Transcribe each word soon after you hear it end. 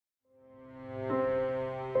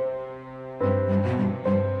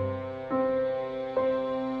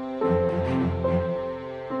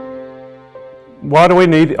why do we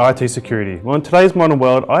need IT security? Well, in today's modern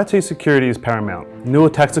world, IT security is paramount. New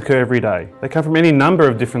attacks occur every day. They come from any number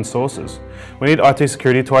of different sources. We need IT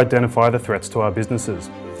security to identify the threats to our businesses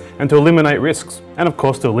and to eliminate risks, and of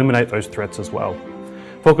course to eliminate those threats as well.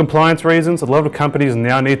 For compliance reasons, a lot of companies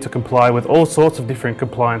now need to comply with all sorts of different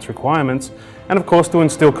compliance requirements, and of course to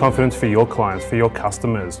instill confidence for your clients, for your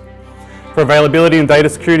customers. For availability and data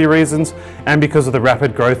security reasons, and because of the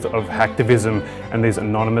rapid growth of hacktivism and these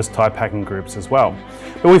anonymous type hacking groups as well.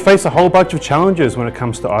 But we face a whole bunch of challenges when it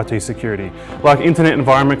comes to IT security, like internet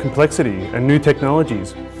environment complexity and new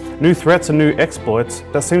technologies, new threats and new exploits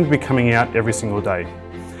that seem to be coming out every single day.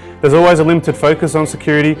 There's always a limited focus on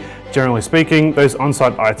security. Generally speaking, those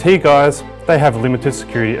on-site IT guys, they have limited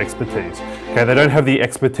security expertise. Okay, they don't have the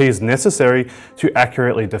expertise necessary to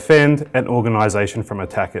accurately defend an organization from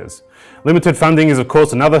attackers. Limited funding is of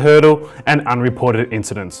course another hurdle, and unreported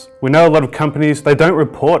incidents. We know a lot of companies, they don't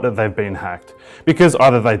report that they've been hacked because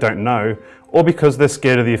either they don't know or because they're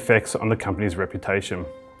scared of the effects on the company's reputation.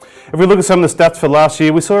 If we look at some of the stats for last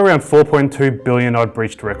year, we saw around 4.2 billion odd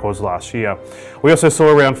breached records last year. We also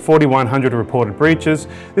saw around 4,100 reported breaches.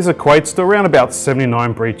 This equates to around about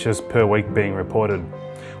 79 breaches per week being reported.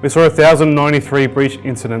 We saw 1,093 breach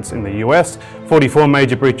incidents in the US, 44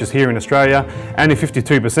 major breaches here in Australia, and in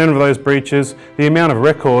 52% of those breaches, the amount of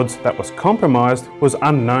records that was compromised was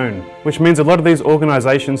unknown, which means a lot of these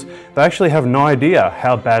organisations, they actually have no idea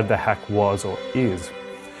how bad the hack was or is.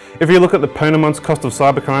 If you look at the Ponemont's cost of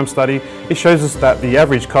cybercrime study, it shows us that the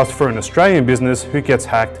average cost for an Australian business who gets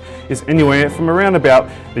hacked is anywhere from around about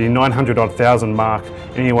the 900,000 mark,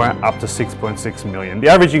 anywhere up to 6.6 million. The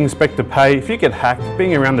average you can expect to pay if you get hacked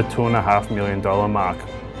being around the $2.5 million mark.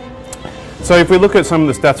 So if we look at some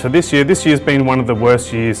of the stats for this year's been one of the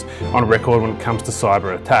worst years on record when it comes to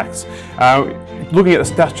cyber attacks. Looking at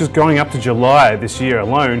the stats just going up to July this year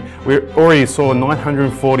alone, we already saw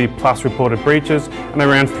 940 plus reported breaches and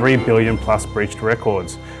around 3 billion plus breached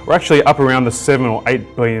records. We're actually up around the 7 or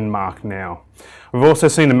 8 billion mark now. We've also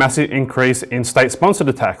seen a massive increase in state-sponsored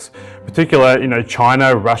attacks, particularly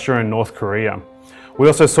China, Russia and North Korea. We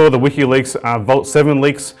also saw the WikiLeaks Vault 7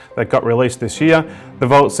 leaks that got released this year. The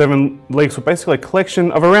Vault 7 leaks were basically a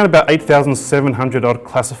collection of around about 8,700 odd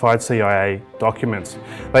classified CIA documents.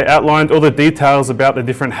 They outlined all the details about the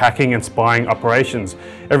different hacking and spying operations,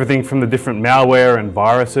 everything from the different malware and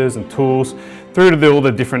viruses and tools through to all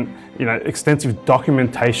the different extensive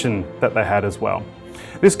documentation that they had as well.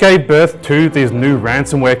 This gave birth to these new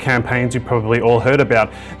ransomware campaigns you probably all heard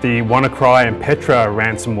about, the WannaCry and Petra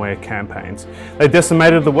ransomware campaigns. They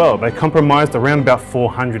decimated the world. They compromised around about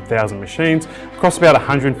 400,000 machines across about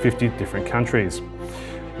 150 different countries.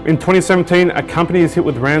 In 2017, a company is hit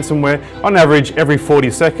with ransomware on average every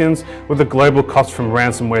 40 seconds, with the global cost from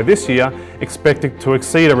ransomware this year expected to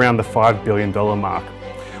exceed around the $5 billion mark.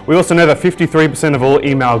 We also know that 53% of all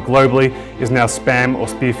email globally is now spam or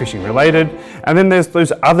spear phishing related. And then there's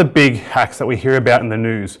those other big hacks that we hear about in the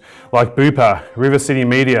news, like Bupa, River City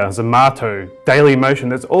Media, Zomato, Daily Motion.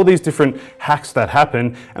 There's all these different hacks that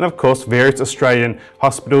happen, and of course various Australian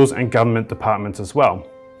hospitals and government departments as well.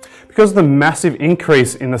 Because of the massive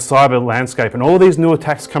increase in the cyber landscape and all these new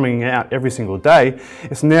attacks coming out every single day,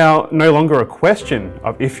 it's now no longer a question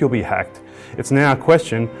of if you'll be hacked. It's now a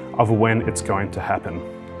question of when it's going to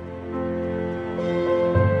happen.